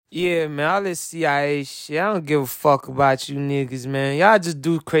Yeah, man, all this CIA shit, I don't give a fuck about you niggas, man. Y'all just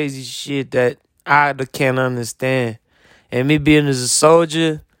do crazy shit that can't understand. And me being as a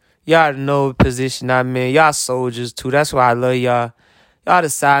soldier, y'all know the position I'm in. Y'all soldiers too. That's why I love y'all. Y'all the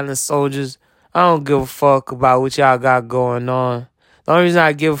silent soldiers. I don't give a fuck about what y'all got going on. The only reason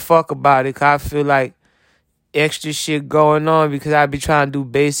I give a fuck about it, cause I feel like extra shit going on because I be trying to do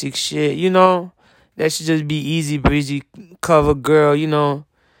basic shit, you know? That should just be easy breezy, cover girl, you know?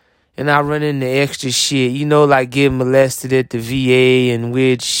 And I run into extra shit, you know, like getting molested at the VA and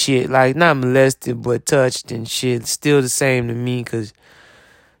weird shit. Like, not molested, but touched and shit. Still the same to me, because,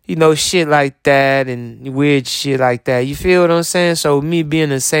 you know, shit like that and weird shit like that. You feel what I'm saying? So, me being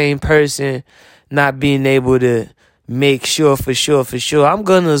the same person, not being able to make sure for sure, I'm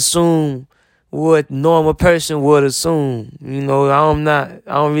going to assume what normal person would assume. You know, I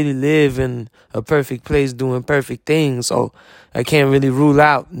don't really live in a perfect place doing perfect things, so I can't really rule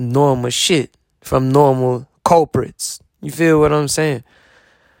out normal shit from normal culprits. You feel what I'm saying?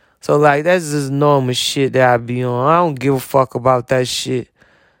 So, like, that's just normal shit that I be on. I don't give a fuck about that shit.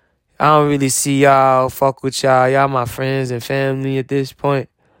 I don't really see y'all, fuck with y'all. Y'all my friends and family at this point.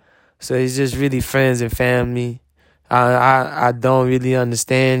 So it's just really friends and family. I don't really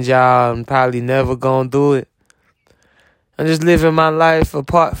understand y'all. I'm probably never gonna do it. I'm just living my life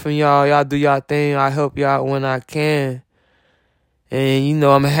apart from y'all. Y'all do y'all thing. I help y'all when I can. And, you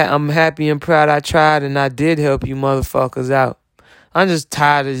know, I'm happy and proud I tried and I did help you motherfuckers out. I'm just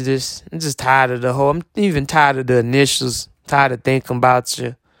tired of this. I'm just tired of the whole. I'm even tired of the initials. Tired of thinking about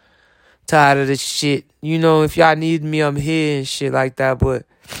you. Tired of this shit. You know, if y'all need me, I'm here and shit like that. But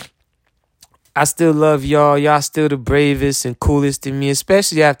I still love y'all. Y'all still the bravest and coolest to me,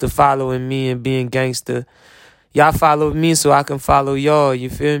 especially after following me and being gangster. Y'all followed me so I can follow y'all. You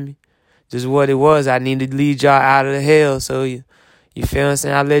feel me? Just what it was. I need to lead y'all out of the hell. So you feel what I'm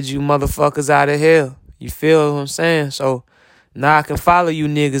saying? I led you motherfuckers out of hell. You feel what I'm saying? So now I can follow you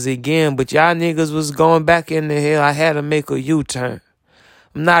niggas again. But y'all niggas was going back in the hell. I had to make a U-turn.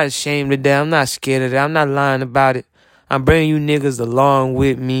 I'm not ashamed of that. I'm not scared of that. I'm not lying about it. I'm bringing you niggas along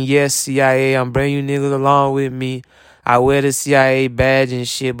with me. Yes, CIA, I'm bringing you niggas along with me. I wear the CIA badge and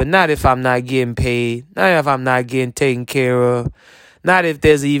shit, but not if I'm not getting paid. Not if I'm not getting taken care of. Not if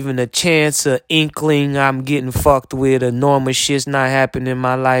there's even a chance or inkling I'm getting fucked with or normal shit's not happening in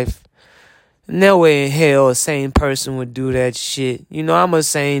my life. No way in hell a sane person would do that shit. You know, I'm a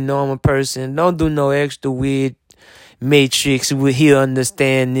sane, normal person. Don't do no extra weird matrix. He'll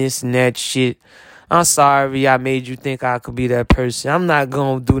understand this and that shit. I'm sorry I made you think I could be that person. I'm not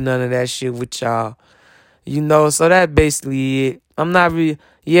gonna do none of that shit with y'all. You know, so that basically it. I'm not really...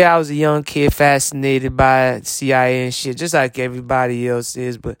 Yeah, I was a young kid fascinated by CIA and shit, just like everybody else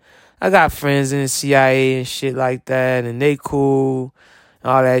is. But I got friends in the CIA and shit like that, and they cool,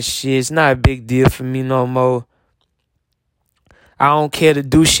 all that shit. It's not a big deal for me no more. I don't care to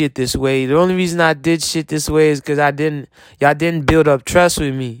do shit this way. The only reason I did shit this way is because y'all didn't build up trust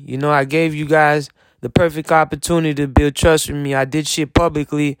with me. You know, I gave you guys the perfect opportunity to build trust with me. I did shit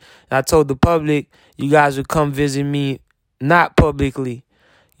publicly. And I told the public you guys would come visit me, not publicly.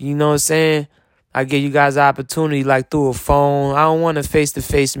 You know what I'm saying? I gave you guys an opportunity like through a phone. I don't want a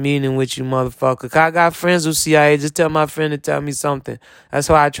face-to-face meeting with you, motherfucker. 'Cause I got friends with CIA. Just tell my friend to tell me something. That's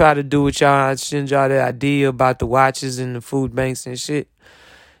what I try to do with y'all. I send y'all the idea about the watches and the food banks and shit.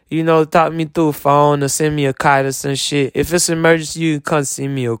 You know, talk to me through a phone or send me a kite or some shit. If it's an emergency, you can come see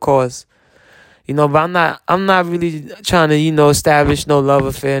me, of course. You know, but I'm not really trying to, you know, establish no love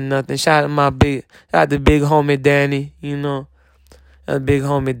affair or nothing. Shout out the big homie Danny, you know. That big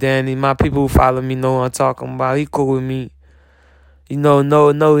homie Danny. My people who follow me know what I'm talking about. He cool with me. You know,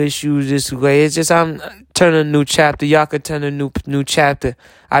 no issues this way. It's just I'm turning a new chapter. Y'all could turn a new chapter.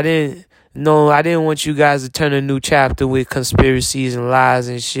 I didn't want you guys to turn a new chapter with conspiracies and lies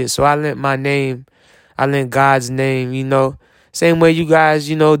and shit. So I lent God's name, you know. Same way you guys,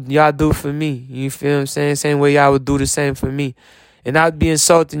 you know, y'all do for me. You feel what I'm saying? Same way y'all would do the same for me. And I'd be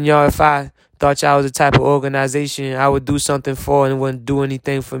insulting y'all if I thought y'all was the type of organization I would do something for and wouldn't do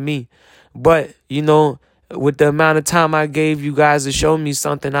anything for me. But, you know, with the amount of time I gave you guys to show me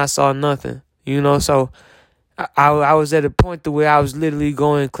something, I saw nothing. You know, so I was at a point to where I was literally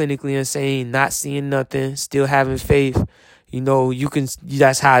going clinically insane, not seeing nothing, still having faith. You know,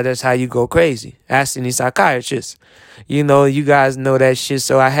 that's how you go crazy. Ask any psychiatrist. You know, you guys know that shit,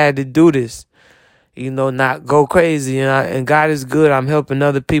 so I had to do this. You know, not go crazy. And God is good. I'm helping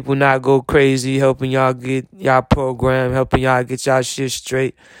other people not go crazy, helping y'all get y'all program, helping y'all get y'all shit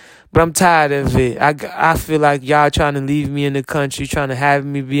straight. But I'm tired of it. I feel like y'all trying to leave me in the country, trying to have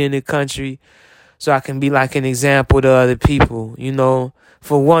me be in the country so I can be like an example to other people,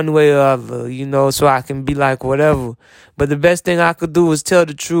 for one way or other, so I can be like whatever. But the best thing I could do is tell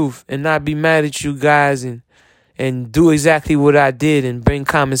the truth and not be mad at you guys and do exactly what I did and bring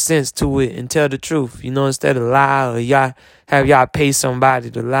common sense to it and tell the truth, instead of lie or y'all pay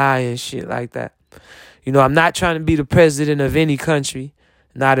somebody to lie and shit like that. I'm not trying to be the president of any country,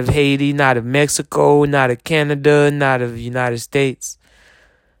 not of Haiti, not of Mexico, not of Canada, not of the United States.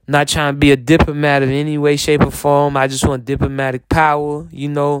 Not trying to be a diplomat in any way, shape, or form. I just want diplomatic power,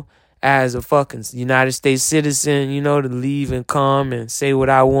 as a fucking United States citizen, to leave and come and say what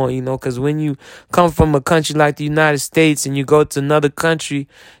I want, because when you come from a country like the United States and you go to another country,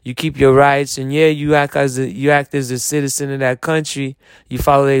 you keep your rights, and yeah, you act as a citizen of that country. You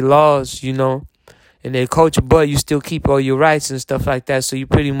follow their laws, and their culture, but you still keep all your rights and stuff like that. So you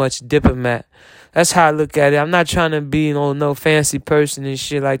pretty much a diplomat. That's how I look at it. I'm not trying to be no fancy person and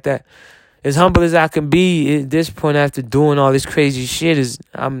shit like that. As humble as I can be at this point after doing all this crazy shit,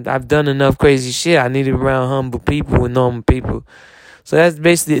 I've done enough crazy shit. I need to be around humble people and normal people. So that's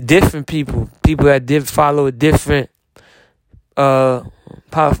basically different people. People that follow a different people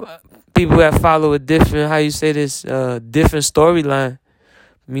that follow a different, different storyline.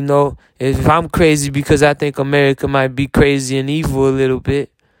 If I'm crazy because I think America might be crazy and evil a little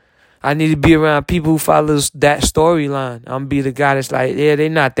bit, I need to be around people who follow that storyline. I'm be the guy that's like, yeah, they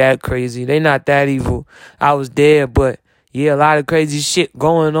not that crazy. They not that evil. I was there, but yeah, a lot of crazy shit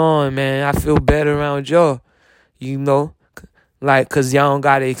going on, man. I feel better around y'all, cause y'all don't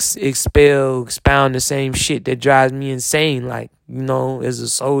gotta expound the same shit that drives me insane, as a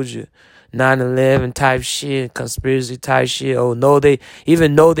soldier. 9/11 type shit, conspiracy type shit. Oh no,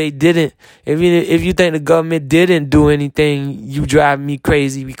 even though they didn't. If you think the government didn't do anything, you drive me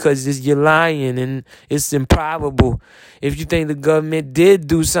crazy because you're lying and it's improbable. If you think the government did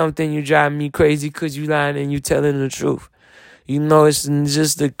do something, you drive me crazy because you lying and you telling the truth. It's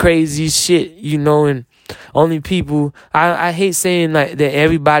just the crazy shit. And only people. I hate saying like that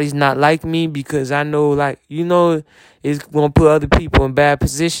everybody's not like me because I know it's gonna put other people in bad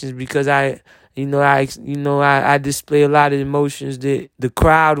positions because I display a lot of emotions that the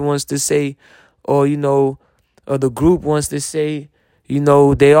crowd wants to say, or the group wants to say,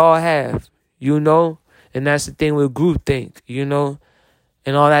 they all have, and that's the thing with groupthink,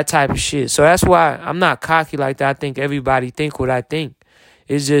 and all that type of shit. So that's why I'm not cocky like that. I think everybody think what I think.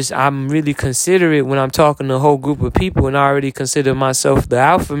 It's just I'm really considerate when I'm talking to a whole group of people, and I already consider myself the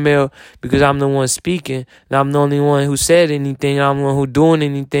alpha male because I'm the one speaking, and I'm the only one who said anything, and I'm the one who doing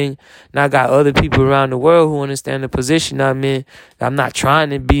anything, and I got other people around the world who understand the position I'm in. I'm not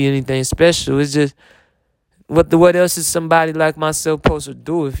trying to be anything special. It's just what else is somebody like myself supposed to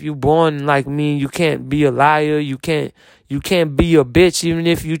do? If you born like me, you can't be a liar. You can't be a bitch even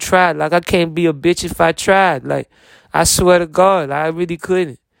if you tried. Like I can't be a bitch if I tried. Like I swear to God, I really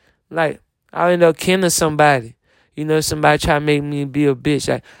couldn't. Like, I end up killing somebody. Somebody try to make me be a bitch.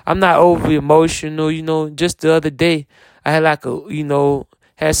 Like, I'm not over emotional, just the other day, I had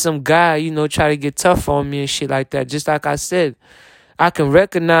had some guy, try to get tough on me and shit like that. Just like I said, I can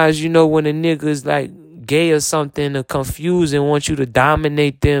recognize, when a nigga is like gay or something or confused and want you to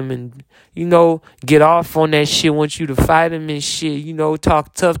dominate them and, get off on that shit, want you to fight him and shit,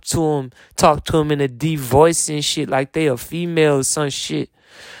 talk tough to him, talk to him in a deep voice and shit like they a female or some shit,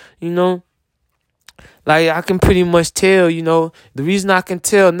 Like, I can pretty much tell, the reason I can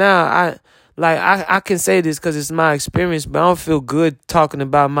tell now, I can say this because it's my experience, but I don't feel good talking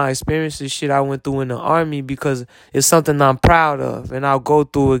about my experiences, shit I went through in the army because it's something I'm proud of, and I'll go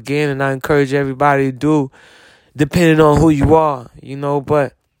through again, and I encourage everybody to do, depending on who you are,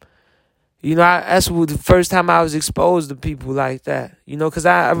 but that's the first time I was exposed to people like that, because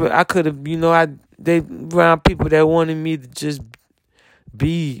I could have, they around people that wanted me to just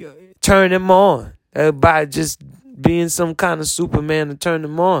turn them on, by just being some kind of Superman to turn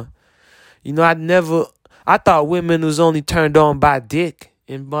them on. I thought women was only turned on by dick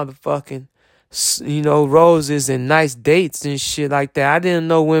and motherfucking, roses and nice dates and shit like that. I didn't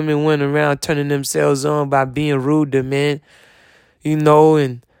know women went around turning themselves on by being rude to men,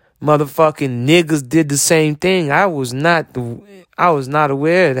 and motherfucking niggas did the same thing. I was not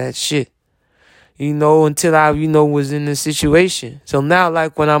aware of that shit, until I, was in the situation. So now,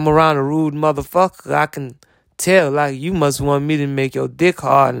 like, when I'm around a rude motherfucker, I can tell, like, you must want me to make your dick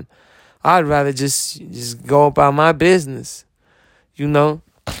hard. And I'd rather just go about my business,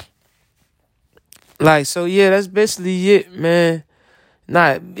 Like, so yeah, that's basically it, man.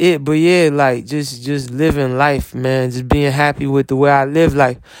 Not it, but yeah, like, just living life, man. Just being happy with the way I live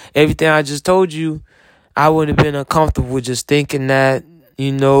life. Everything I just told you, I wouldn't have been uncomfortable just thinking that,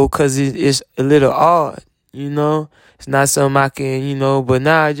 you know, cause it's a little odd, you know. It's not something I can, you know, but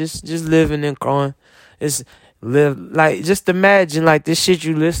nah, just living and growing. It's like, just imagine, like, this shit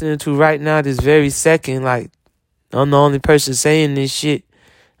you listening to right now, this very second, like, I'm the only person saying this shit,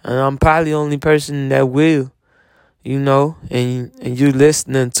 and I'm probably the only person that will, you know, and you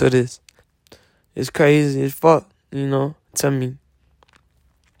listening to this. It's crazy as fuck, you know, to me.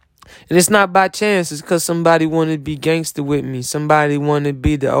 And it's not by chance. It's because somebody wanted to be gangster with me. Somebody wanted to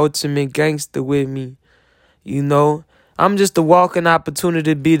be the ultimate gangster with me. You know? I'm just a walking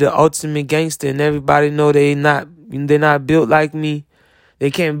opportunity to be the ultimate gangster. And everybody know they're not built like me.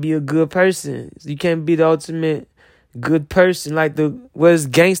 They can't be a good person. You can't be the ultimate good person. Like, what's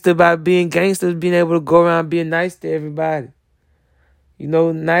gangster about being gangster is being able to go around being nice to everybody. You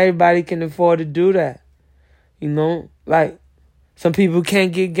know, not everybody can afford to do that. You know? Like, some people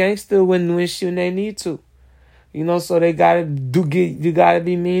can't get gangster when they need to. You know, so you gotta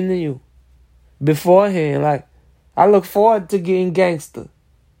be mean to you beforehand. Like, I look forward to getting gangster.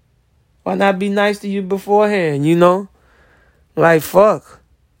 Why not be nice to you beforehand, you know? Like, fuck.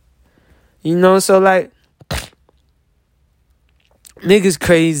 You know, so like, niggas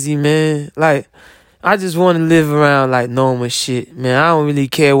crazy, man. Like, I just want to live around like normal shit, man. I don't really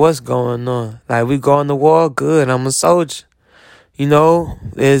care what's going on. Like, we going to war, good. I'm a soldier. You know,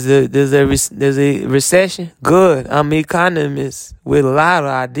 there's a recession, good. I'm an economist with a lot of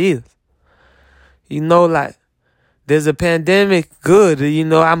ideas. You know, like, there's a pandemic, good. You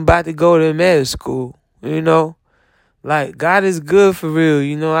know, I'm about to go to med school. You know, like, God is good for real.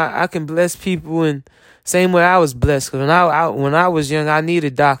 You know, I can bless people, and same way I was blessed. Cause when I was young, I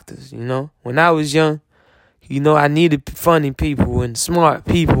needed doctors. You know, when I was young, you know, I needed funny people and smart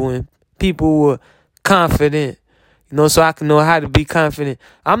people and people who were confident. You know, so I can know how to be confident.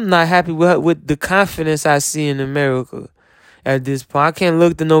 I'm not happy with the confidence I see in America at this point. I can't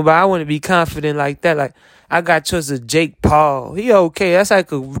look to nobody. I want to be confident like that. Like, I got trust of Jake Paul. He okay. That's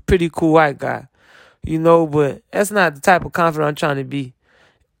like a pretty cool white guy. You know, but that's not the type of confident I'm trying to be.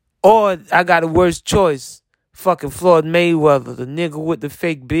 Or I got a worse choice. Fucking Floyd Mayweather, the nigga with the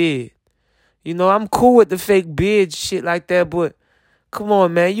fake beard. You know, I'm cool with the fake beard shit like that, but come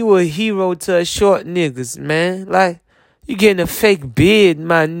on, man. You a hero to us short niggas, man. Like, you getting a fake beard,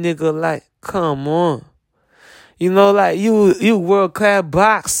 my nigga. Like, come on. You know, like, you world-class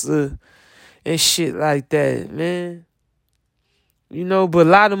boxer and shit like that, man. You know, but a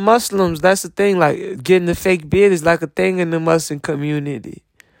lot of Muslims, that's the thing. Like, getting a fake beard is like a thing in the Muslim community.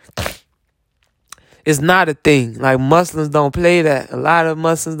 It's not a thing. Like, Muslims don't play that. A lot of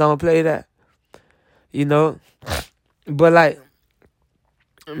Muslims don't play that. You know? But, like,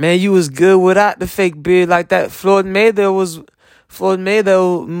 man, you was good without the fake beard like that. Floyd Mayweather was one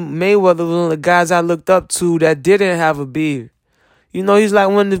of the guys I looked up to that didn't have a beard. You know, he's like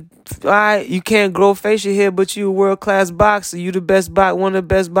alright, you can't grow facial hair, but you a world-class boxer. You the best one of the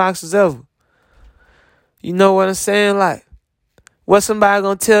best boxers ever. You know what I'm saying? Like, what somebody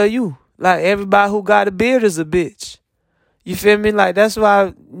gonna tell you? Like, everybody who got a beard is a bitch. You feel me? Like, that's why,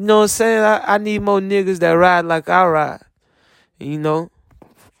 you know what I'm saying? I need more niggas that ride like I ride. You know?